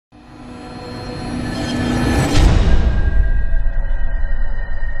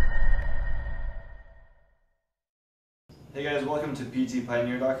welcome to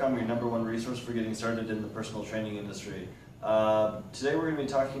PTPioneer.com, your #1 resource for getting started in the personal training industry. Today we're going to be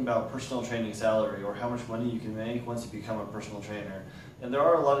talking about personal training salary, or how much money you can make once you become a personal trainer. And there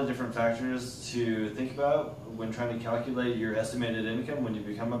are a lot of different factors to think about when trying to calculate your estimated income when you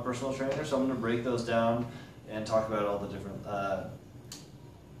become a personal trainer. So I'm going to break those down and talk about all the different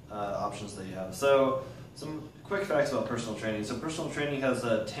options that you have. So some quick facts about personal training. So personal training has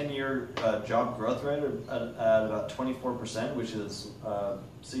a 10-year job growth rate at about 24%, which is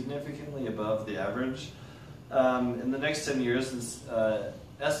significantly above the average. In the next 10 years, it's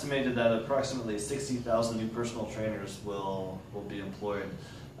estimated that approximately 60,000 new personal trainers will be employed.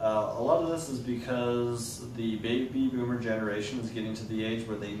 A lot of this is because the baby boomer generation is getting to the age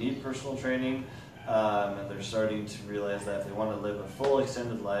where they need personal training, and they're starting to realize that if they want to live a full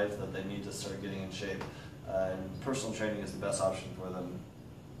extended life, that they need to start getting in shape. And personal training is the best option for them.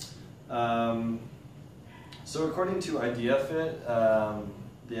 So according to IdeaFit,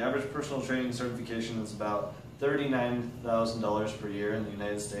 the average personal training certification is about $39,000 per year in the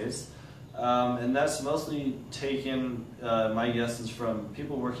United States. And that's mostly taken, my guess is from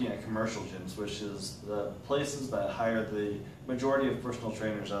people working at commercial gyms, which is the places that hire the majority of personal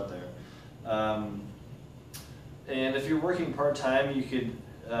trainers out there. And if you're working part-time, you could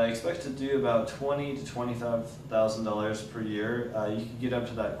expect to do about $20,000 to $25,000 per year. You can get up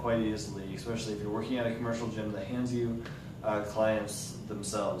to that quite easily, especially if you're working at a commercial gym that hands you clients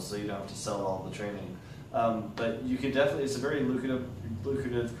themselves, so you don't have to sell all the training. But you could definitely, it's a very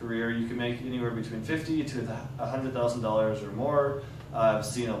lucrative career. You can make anywhere between $50,000 to $100,000 or more. I've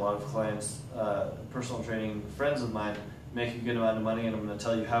seen a lot of clients, personal training friends of mine, make a good amount of money, and I'm going to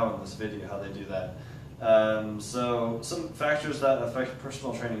tell you how in this video, how they do that. So some factors that affect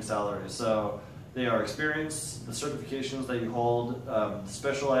personal training salary. So they are experience, the certifications that you hold,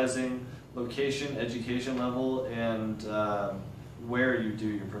 specializing, location, education level, and where you do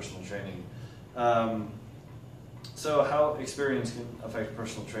your personal training. So how experience can affect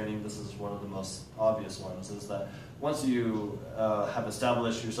personal training, this is one of the most obvious ones, is that once you have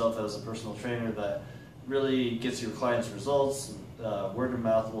established yourself as a personal trainer that really gets your clients results, word of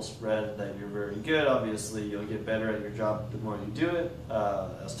mouth will spread that you're very good. Obviously, you'll get better at your job the more you do it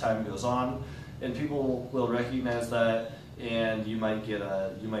as time goes on, and people will recognize that, and you might get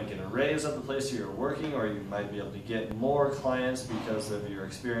a raise at the place you're working, or you might be able to get more clients because of your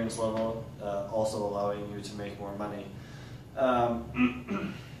experience level, also allowing you to make more money. How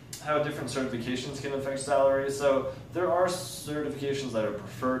different certifications can affect salary. So there are certifications that are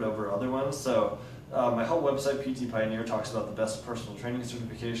preferred over other ones. So my whole website, PT Pioneer, talks about the best personal training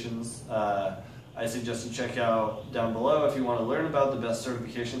certifications. I suggest you check out down below if you want to learn about the best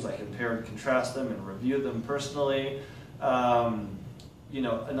certifications. I compare and contrast them and review them personally. You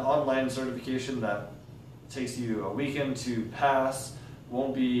know, an online certification that takes you a weekend to pass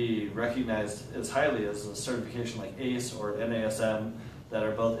won't be recognized as highly as a certification like ACE or NASM that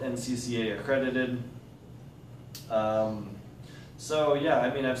are both NCCA accredited. So yeah, I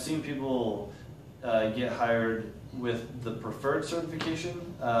mean, I've seen people get hired with the preferred certification,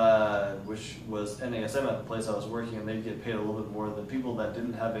 which was NASM at the place I was working, and they'd get paid a little bit more than people that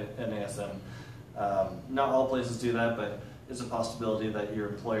didn't have NASM. Not all places do that, but it's a possibility that your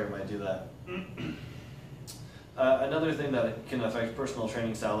employer might do that. Another thing that can affect personal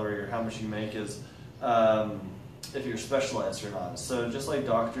training salary or how much you make is if you're specialized or not. So just like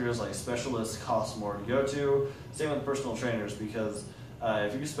doctors, like specialists cost more to go to, same with personal trainers, because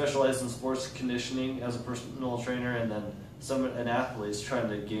if you specialize in sports conditioning as a personal trainer, and then an athlete's trying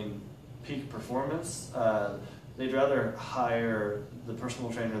to gain peak performance, they'd rather hire the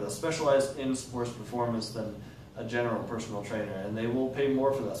personal trainer that's specialized in sports performance than a general personal trainer, and they will pay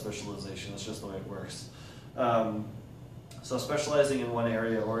more for that specialization. It's just the way it works. So specializing in one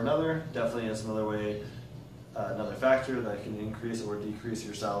area or another definitely is another way, another factor that can increase or decrease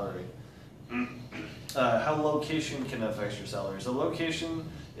your salary. How location can affect your salary. So location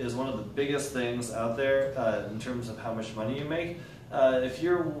is one of the biggest things out there in terms of how much money you make. If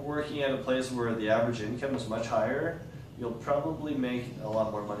you're working at a place where the average income is much higher, you'll probably make a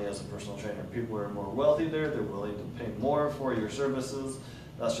lot more money as a personal trainer. People are more wealthy there, they're willing to pay more for your services.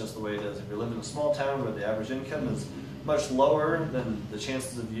 That's just the way it is. If you live in a small town where the average income is much lower, then the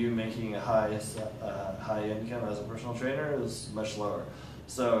chances of you making a high income as a personal trainer is much lower.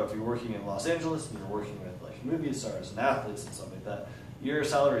 So if you're working in Los Angeles and you're working with like movie stars and athletes and stuff like that, your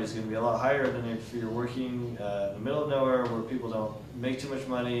salary is going to be a lot higher than if you're working in the middle of nowhere where people don't make too much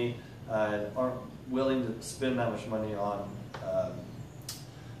money and aren't willing to spend that much money on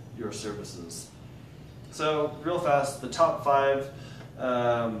your services. So real fast, the top 5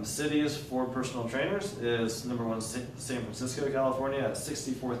 Cities for personal trainers is number one, San Francisco, California, at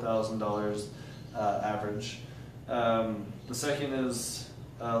 $64,000 average. The second is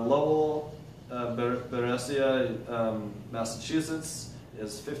Lowell, Bethesda, Massachusetts,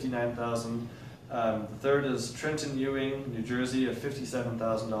 is $59,000. The third is Trenton, Ewing, New Jersey, at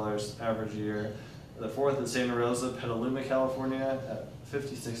 $57,000 average a year. The fourth is Santa Rosa, Petaluma, California, at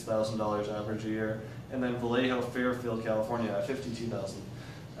 $56,000 average a year. And then Vallejo, Fairfield, California, at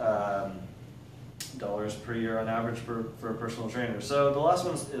 $52,000 per year on average for a personal trainer. So the last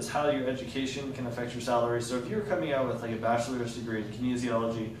one is how your education can affect your salary. So if you're coming out with like a bachelor's degree in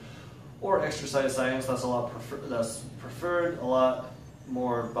kinesiology or exercise science, that's preferred a lot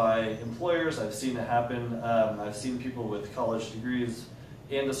more by employers. I've seen it happen. I've seen people with college degrees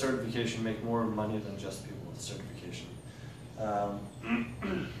and a certification make more money than just people with a certification.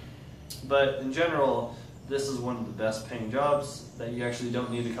 But in general, this is one of the best paying jobs that you actually don't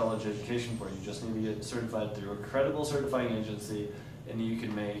need a college education for. You just need to get certified through a credible certifying agency, and you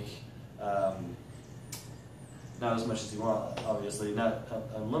can make not as much as you want, obviously, not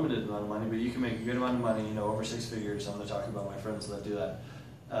an unlimited amount of money, but you can make a good amount of money, you know, over 6 figures. I'm going to talk about my friends that do that.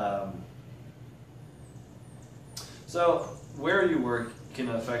 So where you work can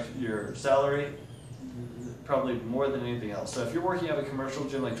affect your salary probably more than anything else. So if you're working at a commercial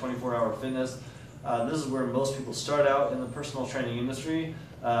gym like 24 Hour Fitness, this is where most people start out in the personal training industry.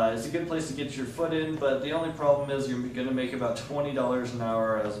 It's a good place to get your foot in, but the only problem is you're going to make about $20 an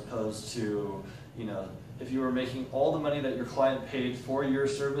hour as opposed to, you know, if you were making all the money that your client paid for your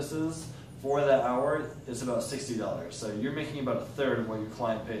services for that hour, it's about $60. So you're making about a third of what your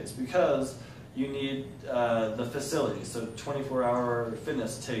client pays because you need the facility. So 24 Hour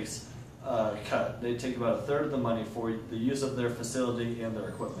Fitness takes a cut. They take about a third of the money for the use of their facility and their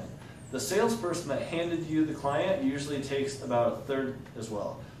equipment. The salesperson that handed you the client usually takes about a third as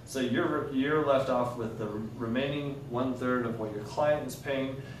well. So you're left off with the remaining 1/3 of what your client is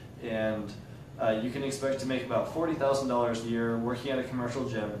paying, and you can expect to make about $40,000 a year working at a commercial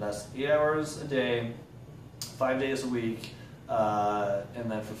gym. That's 8 hours a day, 5 days a week, and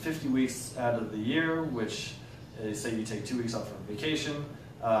then for 50 weeks out of the year, which say you take 2 weeks off for vacation,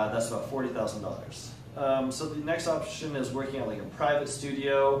 that's about $40,000. So the next option is working at like a private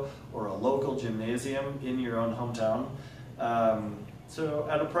studio or a local gymnasium in your own hometown. So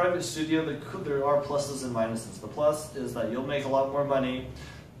at a private studio, there are pluses and minuses. The plus is that you'll make a lot more money.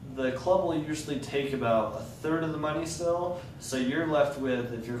 The club will usually take about a third of the money still, so you're left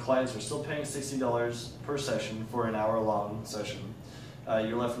with, if your clients are still paying $60 per session for an hour-long session,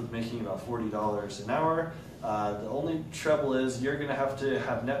 you're left with making about $40 an hour. The only trouble is you're going to have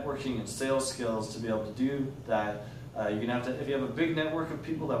networking and sales skills to be able to do that. You're going to have to, if you have a big network of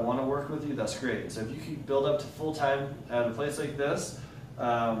people that want to work with you, that's great. So if you can build up to full-time at a place like this,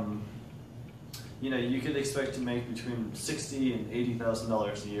 you know, you could expect to make between $60,000 and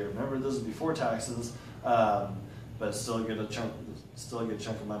 $80,000 a year. Remember, this is before taxes, but still a good chunk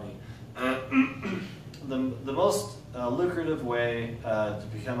of money. The most lucrative way to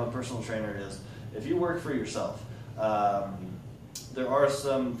become a personal trainer is if you work for yourself. There are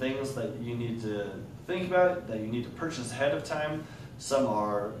some things that you need to think about, that you need to purchase ahead of time. Some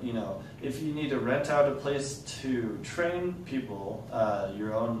are, you know, if you need to rent out a place to train people,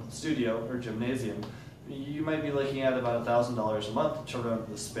 your own studio or gymnasium, you might be looking at about $1,000 a month to rent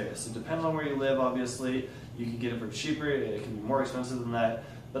the space. So depending on where you live, obviously, you can get it for cheaper, it can be more expensive than that,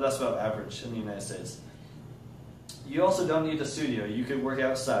 but that's about average in the United States. You also don't need a studio. You could work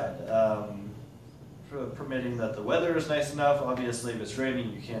outside, permitting that the weather is nice enough. Obviously, if it's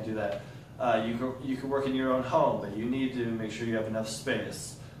raining, you can't do that. You can work in your own home, but you need to make sure you have enough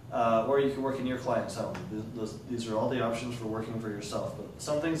space. Or you can work in your client's home. These are all the options for working for yourself. But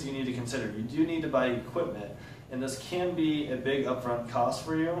some things you need to consider. You do need to buy equipment, and this can be a big upfront cost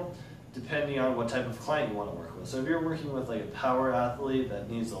for you, depending on what type of client you want to work with. So if you're working with like a power athlete that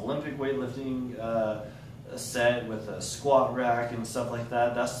needs Olympic weightlifting a set with a squat rack and stuff like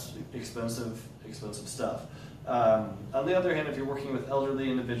that, that's expensive stuff. On the other hand, if you're working with elderly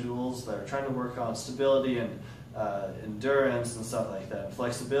individuals that are trying to work on stability and endurance and stuff like that,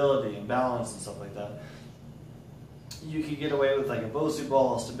 flexibility and balance and stuff like that, you can get away with like a BOSU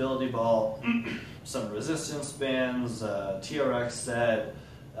ball, a stability ball, some resistance bands, TRX set,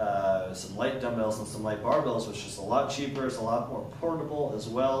 some light dumbbells and some light barbells, which is a lot cheaper. It's a lot more portable as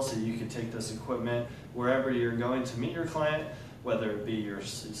well, so you can take this equipment wherever you're going to meet your client, whether it be your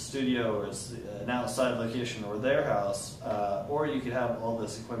studio or an outside location or their house, or you could have all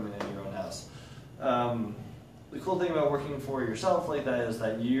this equipment in your own house. The cool thing about working for yourself like that is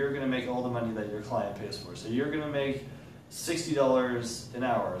that you're going to make all the money that your client pays for. So you're going to make $60 an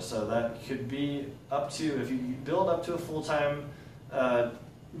hour. So that could be up to, if you build up to a full-time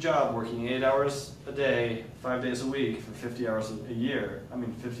job working 8 hours a day, 5 days a week for 50 hours a year,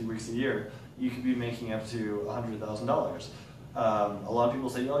 50 weeks a year, you could be making up to $100,000. A lot of people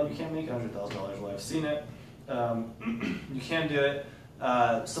say, oh, you can't make $100,000. Well, I've seen it. You can do it.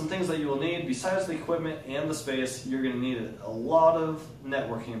 Some things that you will need, besides the equipment and the space, you're going to need a lot of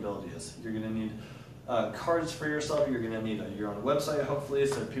networking abilities. You're going to need cards for yourself. You're going to need your own website, hopefully,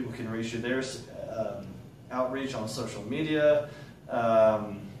 so people can reach you there. Outreach on social media.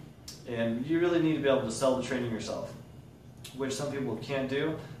 And you really need to be able to sell the training yourself, which some people can't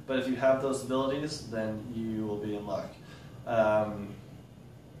do. But if you have those abilities, then you will be in luck. The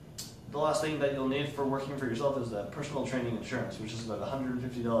last thing that you'll need for working for yourself is personal training insurance, which is about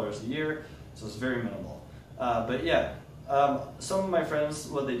 $150 a year, so it's very minimal. But yeah, some of my friends,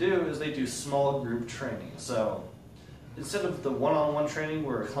 what they do is they do small group training. So instead of the one-on-one training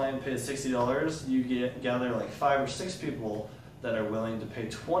where a client pays $60, you gather like 5 or 6 people that are willing to pay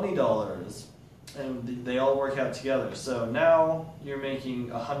 $20, and they all work out together. So now you're making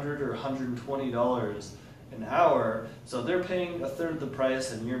 $100 or $120 an hour, so they're paying a third of the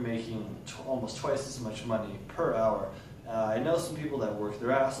price and you're making almost twice as much money per hour. I know some people that work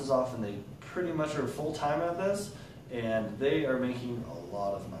their asses off and they pretty much are full-time at this, and they are making a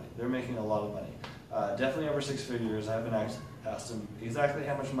lot of money. They're making a lot of money. Definitely over 6 figures. I haven't asked them exactly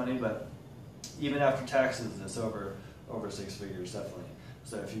how much money, but even after taxes, it's over 6 figures, definitely.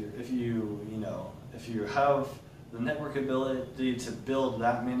 So if you have the network ability to build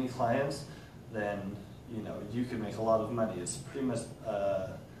that many clients, then you can make a lot of money. It's pretty much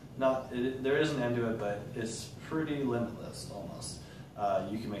there is an end to it, but it's pretty limitless almost.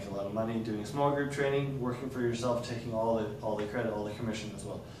 You can make a lot of money doing small group training, working for yourself, taking all the credit, all the commission as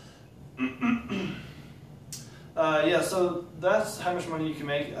well. Yeah, so that's how much money you can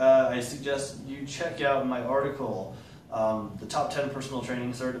make. I suggest you check out my article, the top 10 personal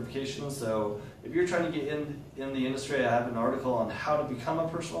training certifications. So if you're trying to get in the industry, I have an article on how to become a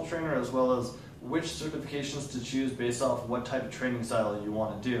personal trainer, as well as which certifications to choose based off what type of training style you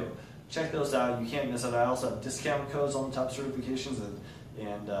want to do. Check those out. You can't miss it. I also have discount codes on the top certifications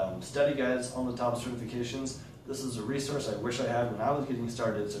and study guides on the top certifications. This is a resource I wish I had when I was getting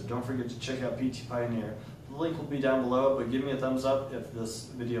started, so don't forget to check out PT Pioneer. The link will be down below, but give me a thumbs up if this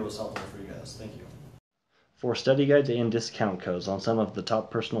video was helpful for you guys. Thank you. For study guides and discount codes on some of the top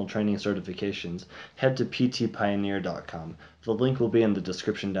personal training certifications, head to ptpioneer.com. The link will be in the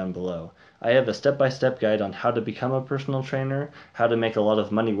description down below. I have a step-by-step guide on how to become a personal trainer, how to make a lot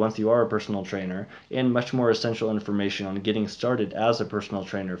of money once you are a personal trainer, and much more essential information on getting started as a personal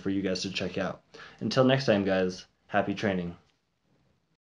trainer for you guys to check out. Until next time, guys, happy training.